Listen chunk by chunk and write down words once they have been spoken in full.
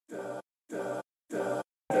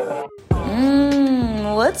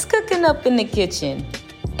What's cooking up in the kitchen?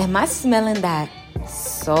 Am I smelling that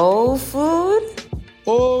soul food?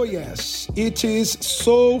 Oh yes, it is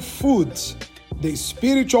soul food, the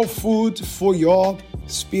spiritual food for your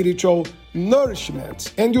spiritual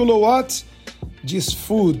nourishment. And you know what? This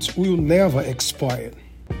food will never expire.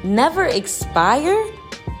 Never expire?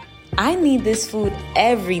 I need this food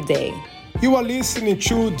every day. You are listening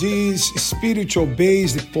to this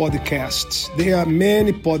spiritual-based podcast. There are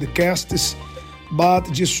many podcasts, but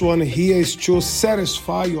this one here is to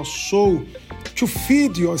satisfy your soul, to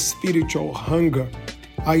feed your spiritual hunger.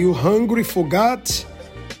 Are you hungry for God?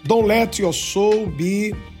 Don't let your soul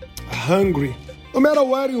be hungry. No matter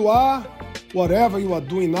where you are, whatever you are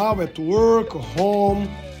doing now, at work, home,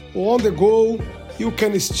 or on the go, you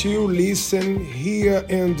can still listen here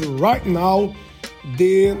and right now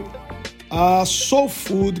the Soul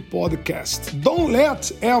Food podcast. Don't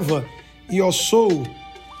let ever your soul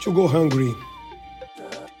to go hungry.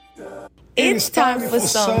 It's time for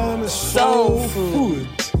some soul food.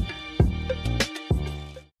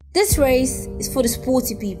 This race is for the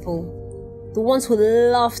sporty people, the ones who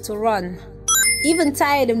love to run. Even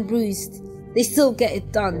tired and bruised, they still get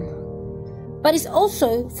it done. But it's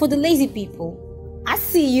also for the lazy people. I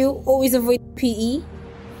see you always avoid PE.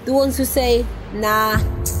 The ones who say, nah,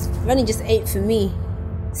 running just ain't for me.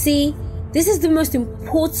 See, this is the most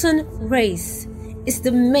important race. It's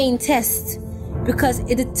the main test because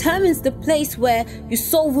it determines the place where your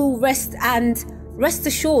soul will rest, and rest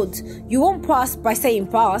assured, you won't pass by saying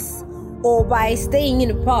pass or by staying in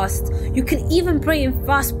the past. You can even pray and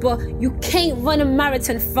fast, but you can't run a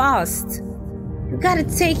marathon fast. You gotta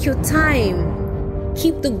take your time.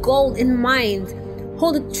 Keep the goal in mind.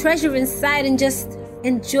 Hold the treasure inside and just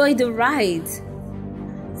enjoy the ride.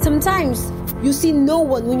 Sometimes you see no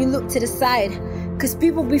one when you look to the side, cause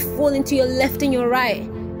people be falling to your left and your right.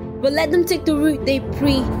 But let them take the route they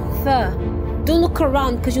prefer. Don't look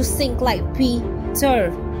around cause you'll sink like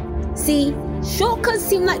Peter. See, shortcuts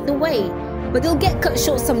seem like the way, but they'll get cut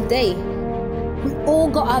short someday. We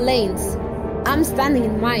all got our lanes. I'm standing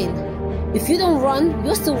in mine. If you don't run,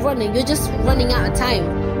 you're still running. You're just running out of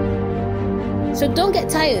time. So don't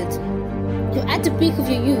get tired. You're at the peak of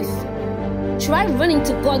your youth. Try running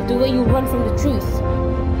to God the way you run from the truth.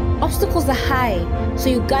 Obstacles are high, so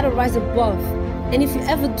you gotta rise above. And if you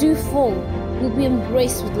ever do fall, you'll be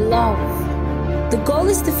embraced with love. The goal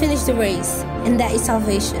is to finish the race, and that is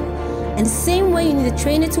salvation. And the same way you need a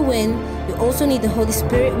trainer to win, you also need the Holy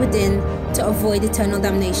Spirit within to avoid eternal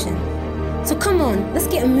damnation. So come on, let's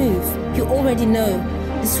get a move. You already know,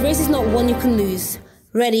 this race is not one you can lose.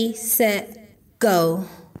 Ready, set, go.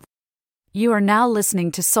 You are now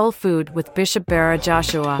listening to Soul Food with Bishop Bara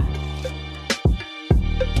Joshua.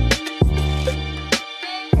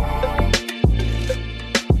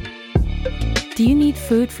 Do you need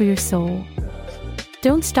food for your soul?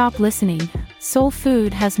 Don't stop listening. Soul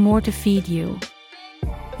Food has more to feed you.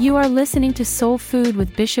 You are listening to Soul Food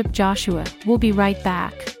with Bishop Joshua. We'll be right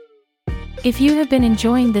back. If you have been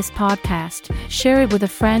enjoying this podcast, share it with a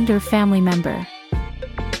friend or family member.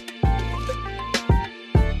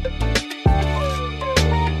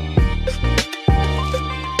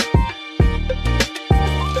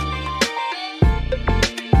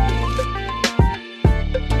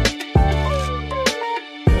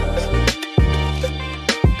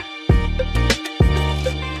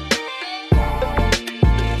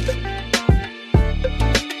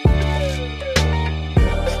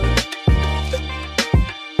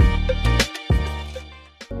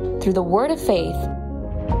 Through the Word of Faith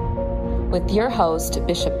with your host,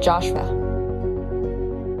 Bishop Joshua.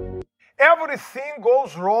 Everything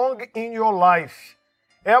goes wrong in your life.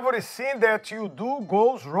 Everything that you do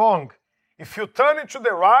goes wrong. If you turn it to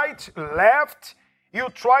the right, left, you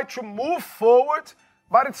try to move forward,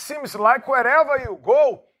 but it seems like wherever you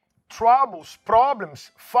go, troubles,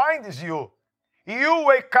 problems finds you. You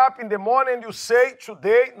wake up in the morning and you say,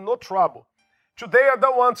 today, no trouble. Today, I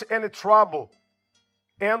don't want any trouble.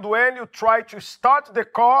 And when you try to start the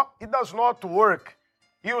car, it does not work.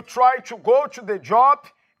 You try to go to the job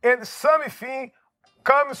and something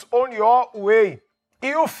comes on your way.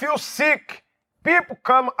 You feel sick. People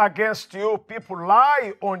come against you. People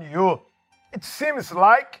lie on you. It seems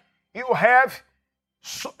like you have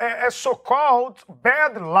a so-called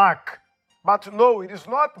bad luck. But no, it is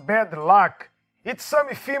not bad luck. It's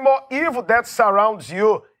something more evil that surrounds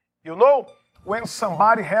you. You know, when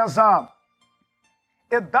somebody has a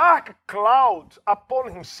dark cloud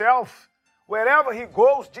upon himself, wherever he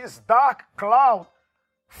goes, this dark cloud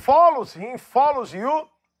follows him, follows you.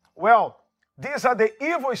 Well, these are the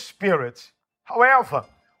evil spirits. However,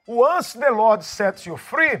 once the Lord sets you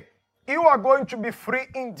free, you are going to be free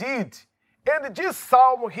indeed. And this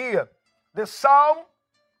psalm here, the psalm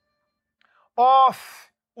of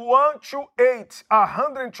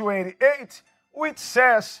 128, which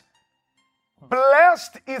says,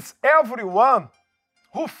 "Blessed is everyone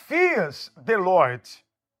who fears the Lord,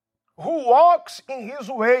 who walks in his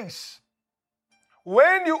ways.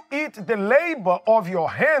 When you eat the labor of your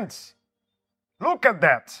hands," look at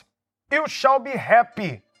that, "you shall be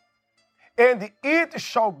happy, and it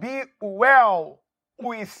shall be well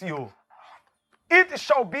with you." It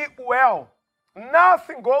shall be well.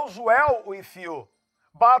 Nothing goes well with you.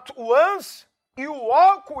 But once you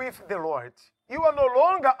walk with the Lord, you are no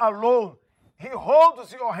longer alone. He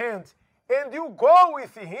holds your hand, and you go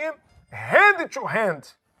with him hand to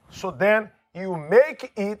hand. So then you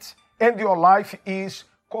make it, and your life is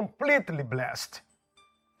completely blessed.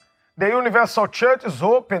 The Universal Church is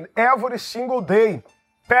open every single day.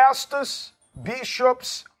 Pastors,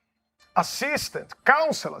 bishops, assistants,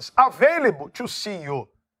 counselors available to see you.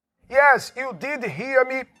 Yes, you did hear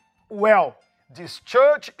me well. This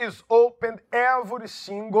church is open every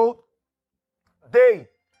single day.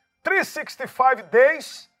 365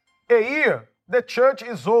 days a year, the church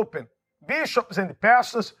is open. Bishops and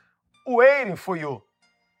pastors waiting for you.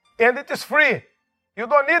 And it is free. You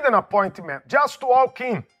don't need an appointment, just walk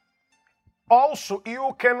in. Also,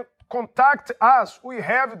 you can contact us. We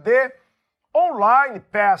have the online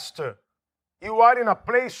pastor. You are in a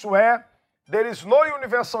place where there is no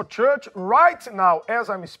universal church right now as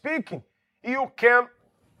I'm speaking. You can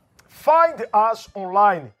find us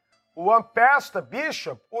online. One pastor,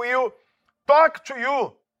 bishop, will talk to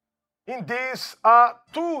you in this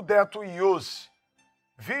tool that we use.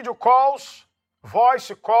 Video calls,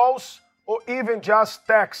 voice calls, or even just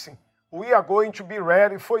texting. We are going to be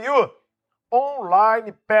ready for you.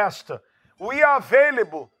 Online pastor. We are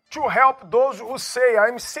available to help those who say,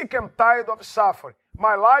 "I'm sick and tired of suffering.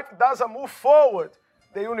 My life doesn't move forward."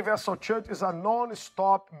 The Universal Church is a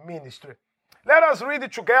non-stop ministry. Let us read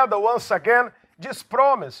it together once again, this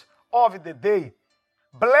promise of the day.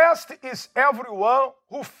 "Blessed is everyone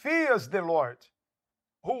who fears the Lord,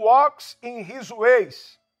 who walks in his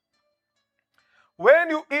ways. When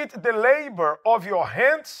you eat the labor of your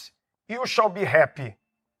hands, you shall be happy,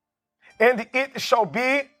 and it shall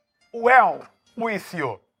be well with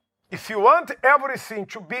you." If you want everything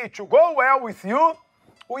to go well with you,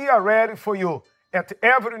 we are ready for you at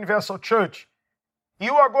every Universal Church.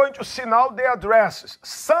 You are going to see now the addresses,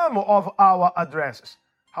 some of our addresses.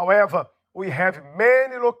 However, we have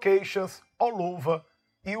many locations all over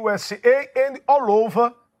USA and all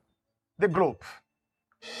over the globe.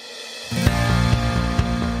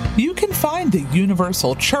 You can find the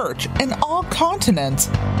Universal Church in all continents.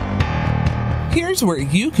 Here's where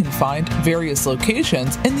you can find various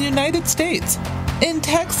locations in the United States. In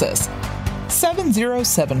Texas,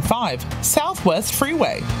 7075 Southwest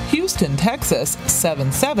Freeway, Houston, Texas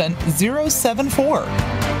 77074.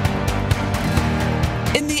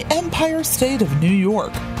 In the Empire State of New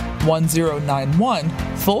York, 1091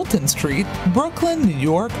 Fulton Street, Brooklyn, New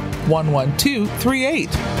York 11238.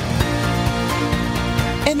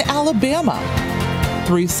 In Alabama,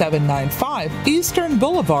 3795 Eastern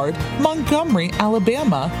Boulevard, Montgomery,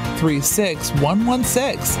 Alabama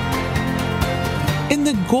 36116. In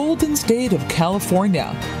the Golden State of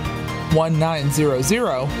California,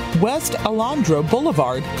 1900 West Alondra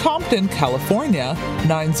Boulevard, Compton, California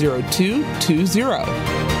 90220.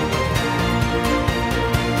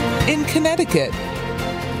 In Connecticut,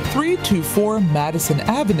 324 Madison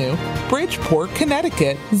Avenue, Bridgeport,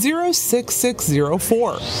 Connecticut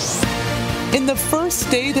 06604. In the first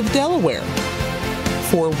state of Delaware,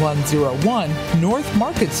 4101 North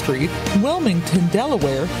Market Street, Wilmington,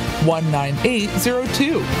 Delaware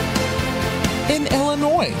 19802. In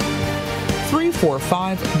Illinois,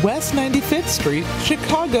 345 West 95th Street,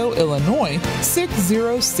 Chicago, Illinois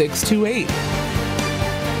 60628.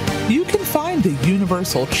 You can find the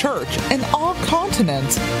Universal Church in all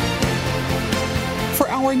continents. For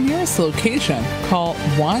our nearest location, call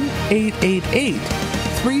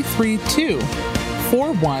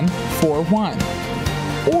 1-888-332-4141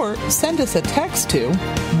 or send us a text to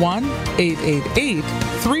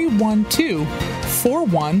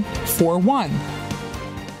 1-888-312-4141.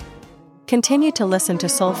 Continue to listen to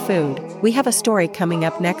Soul Food. We have a story coming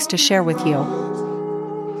up next to share with you.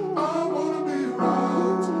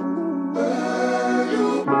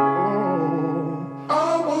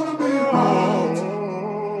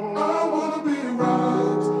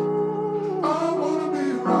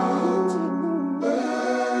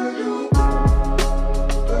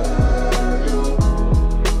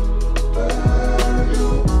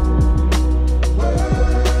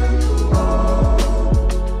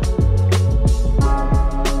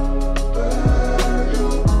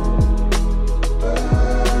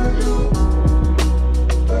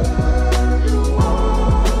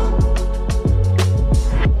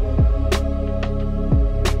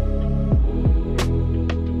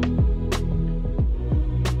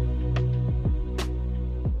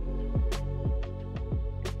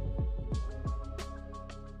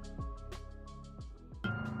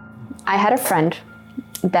 I had a friend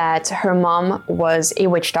that her mom was a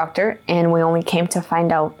witch doctor, and we only came to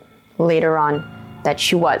find out later on that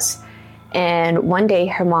she was. And one day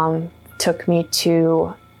her mom took me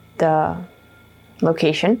to the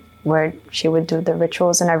location where she would do the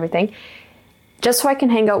rituals and everything, just so I can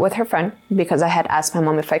hang out with her friend, because I had asked my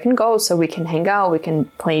mom if I can go so we can hang out, we can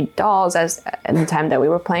play dolls at the time that we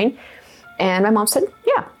were playing. And my mom said,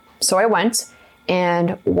 yeah. So I went,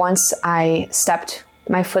 and once I stepped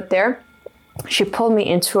my foot there, she pulled me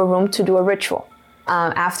into a room to do a ritual.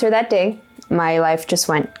 After that day, my life just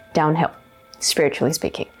went downhill, spiritually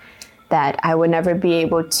speaking. That I would never be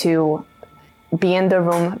able to be in the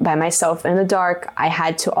room by myself in the dark. I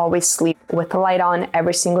had to always sleep with the light on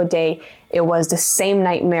every single day. It was the same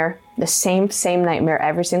nightmare, the same nightmare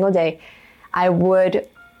every single day. I would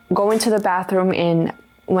go into the bathroom, and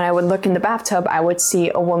when I would look in the bathtub, I would see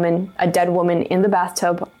a dead woman in the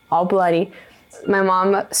bathtub, all bloody. My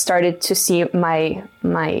mom started to see my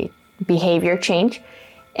behavior change,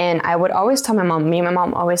 and I would always tell my mom, me and my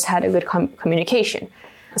mom always had a good communication.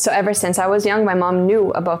 So ever since I was young, my mom knew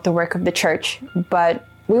about the work of the church, but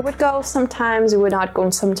we would go sometimes, we would not go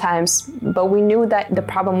sometimes, but we knew that the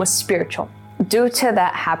problem was spiritual. Due to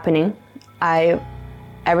that happening,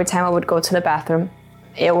 every time I would go to the bathroom,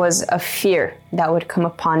 it was a fear that would come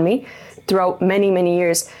upon me. Throughout many, many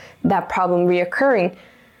years, that problem reoccurring,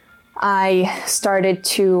 I started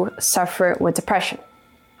to suffer with depression.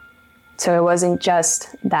 So it wasn't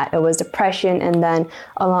just that, it was depression. And then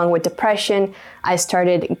along with depression, I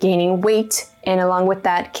started gaining weight. And along with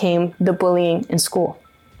that came the bullying in school.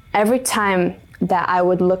 Every time that I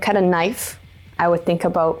would look at a knife, I would think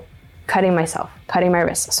about cutting myself, cutting my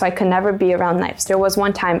wrist. So I could never be around knives. There was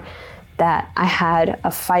one time that I had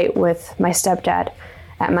a fight with my stepdad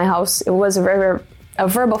at my house. It was a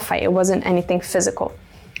verbal fight. It wasn't anything physical.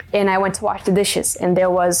 And I went to wash the dishes, and there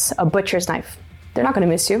was a butcher's knife. They're not going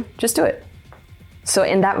to miss you. Just do it. So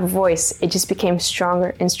in that voice, it just became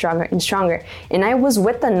stronger and stronger and stronger. And I was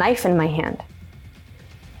with the knife in my hand.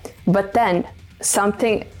 But then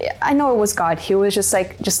I know it was God. He was just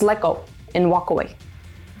like, just let go and walk away.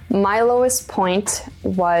 My lowest point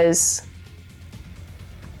was,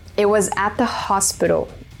 it was at the hospital,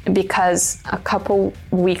 because a couple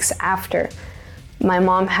weeks after, my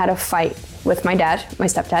mom had a fight with my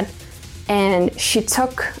stepdad, and she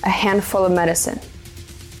took a handful of medicine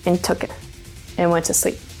and took it and went to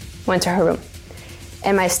sleep, went to her room.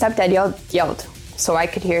 And my stepdad yelled so I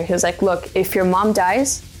could hear. He was like, look, if your mom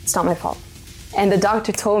dies, it's not my fault. And the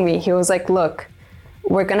doctor told me, he was like, look,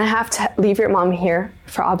 we're gonna have to leave your mom here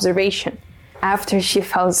for observation. After she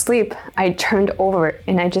fell asleep, I turned over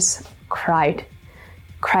and I just cried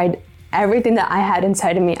everything that I had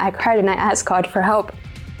inside of me. I cried and I asked God for help.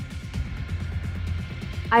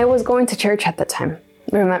 I was going to church at the time.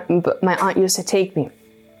 My aunt used to take me.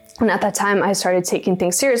 And at that time, I started taking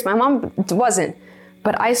things serious. My mom wasn't,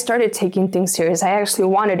 but I started taking things serious. I actually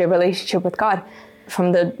wanted a relationship with God.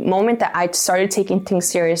 From the moment that I started taking things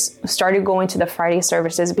serious, started going to the Friday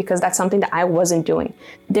services, because that's something that I wasn't doing.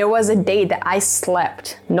 There was a day that I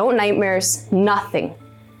slept, no nightmares, nothing.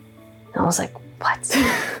 And I was like, what?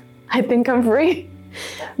 I think I'm free.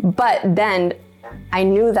 But then I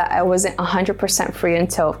knew that I wasn't 100% free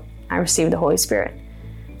until I received the Holy Spirit.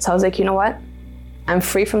 So I was like, you know what? I'm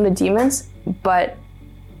free from the demons, but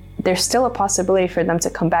there's still a possibility for them to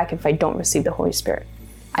come back if I don't receive the Holy Spirit.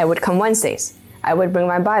 I would come Wednesdays. I would bring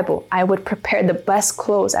my Bible. I would prepare the best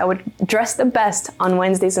clothes. I would dress the best on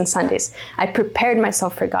Wednesdays and Sundays. I prepared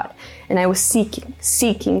myself for God, and I was seeking.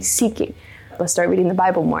 Let's start reading the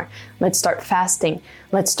Bible more. Let's start fasting.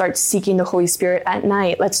 Let's start seeking the Holy Spirit at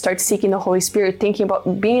night. Let's start seeking the Holy Spirit, thinking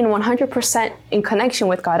about being 100% in connection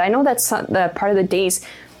with God. I know that's the part of the days,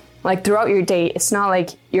 like throughout your day, it's not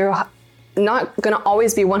like you're not going to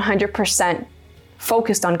always be 100%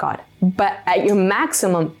 focused on God, but at your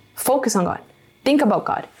maximum, focus on God. Think about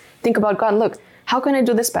God. Think about God. Look, how can I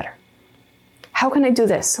do this better? How can I do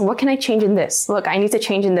this? What can I change in this? Look, I need to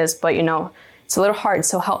change in this, but it's a little hard,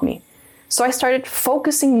 so help me. So I started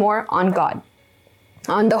focusing more on God,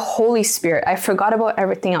 on the Holy Spirit. I forgot about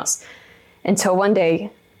everything else until one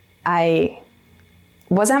day I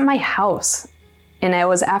was at my house and I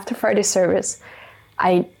was after Friday service.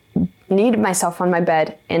 I needed myself on my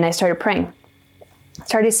bed and I started praying,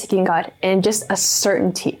 started seeking God, and just a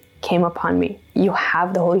certainty came upon me. You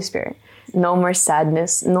have the Holy Spirit. No more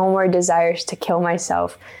sadness, no more desires to kill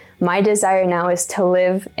myself. My desire now is to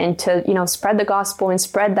live and to, spread the gospel and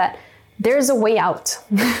spread that there's a way out.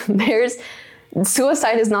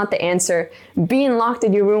 Suicide is not the answer. Being locked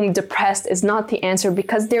in your room depressed is not the answer,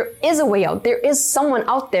 because there is a way out. There is someone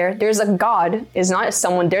out there. There's a God. It's not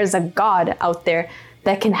someone. There's a God out there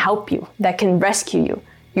that can help you, that can rescue you.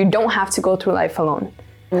 You don't have to go through life alone.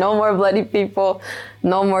 No more bloody people,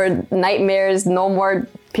 no more nightmares, no more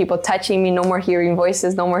people touching me, no more hearing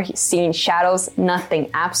voices, no more seeing shadows, nothing,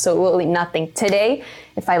 absolutely nothing. Today,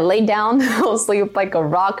 if I lay down, I'll sleep like a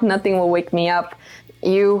rock, nothing will wake me up.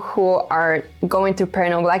 You who are going through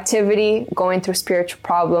paranormal activity, going through spiritual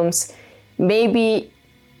problems, maybe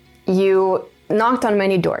you knocked on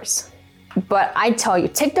many doors, but I tell you,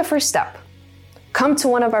 take the first step. Come to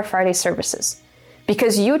one of our Friday services,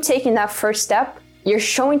 because you taking that first step, you're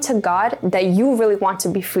showing to God that you really want to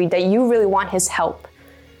be free, that you really want His help.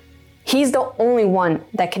 He's the only one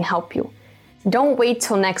that can help you. Don't wait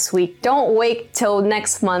till next week. Don't wait till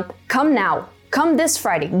next month. Come now. Come this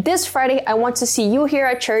Friday. This Friday, I want to see you here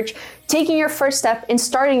at church taking your first step in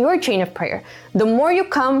starting your chain of prayer. The more you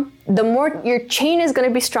come, the more your chain is going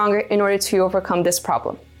to be stronger in order to overcome this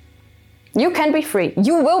problem. You can be free.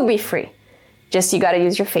 You will be free. Just you got to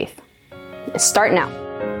use your faith. Start now.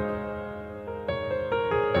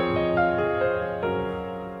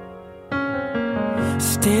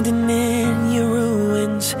 Standing in your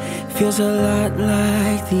ruins feels a lot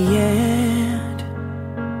like the end.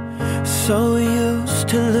 So used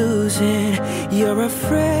to losing, you're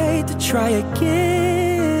afraid to try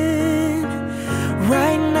again.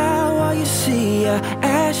 Right now all you see are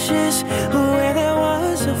ashes where there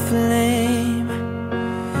was a flame.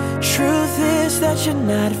 Truth is that you're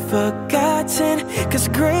not forgotten, 'cause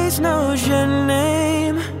grace knows your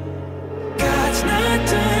name. God's not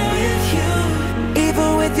done with you,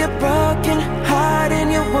 even with your broken heart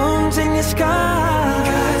and your wounds and your scars.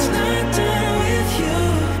 God's not done with you,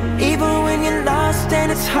 even when you're lost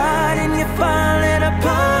and it's hard and you're falling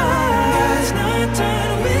apart. God's not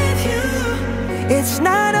done with you. It's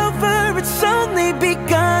not over, it's only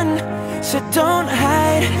begun. So don't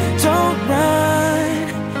hide, don't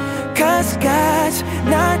run, 'cause God's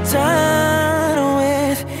not done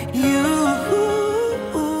with you.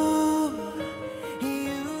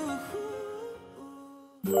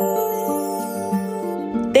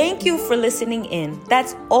 Thank you for listening in.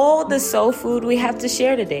 That's all the soul food we have to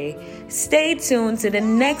share today. Stay tuned to the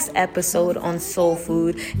next episode on Soul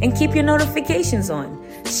Food and keep your notifications on.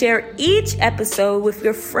 Share each episode with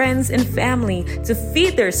your friends and family to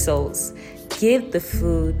feed their souls. Give the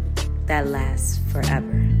food that lasts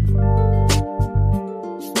forever.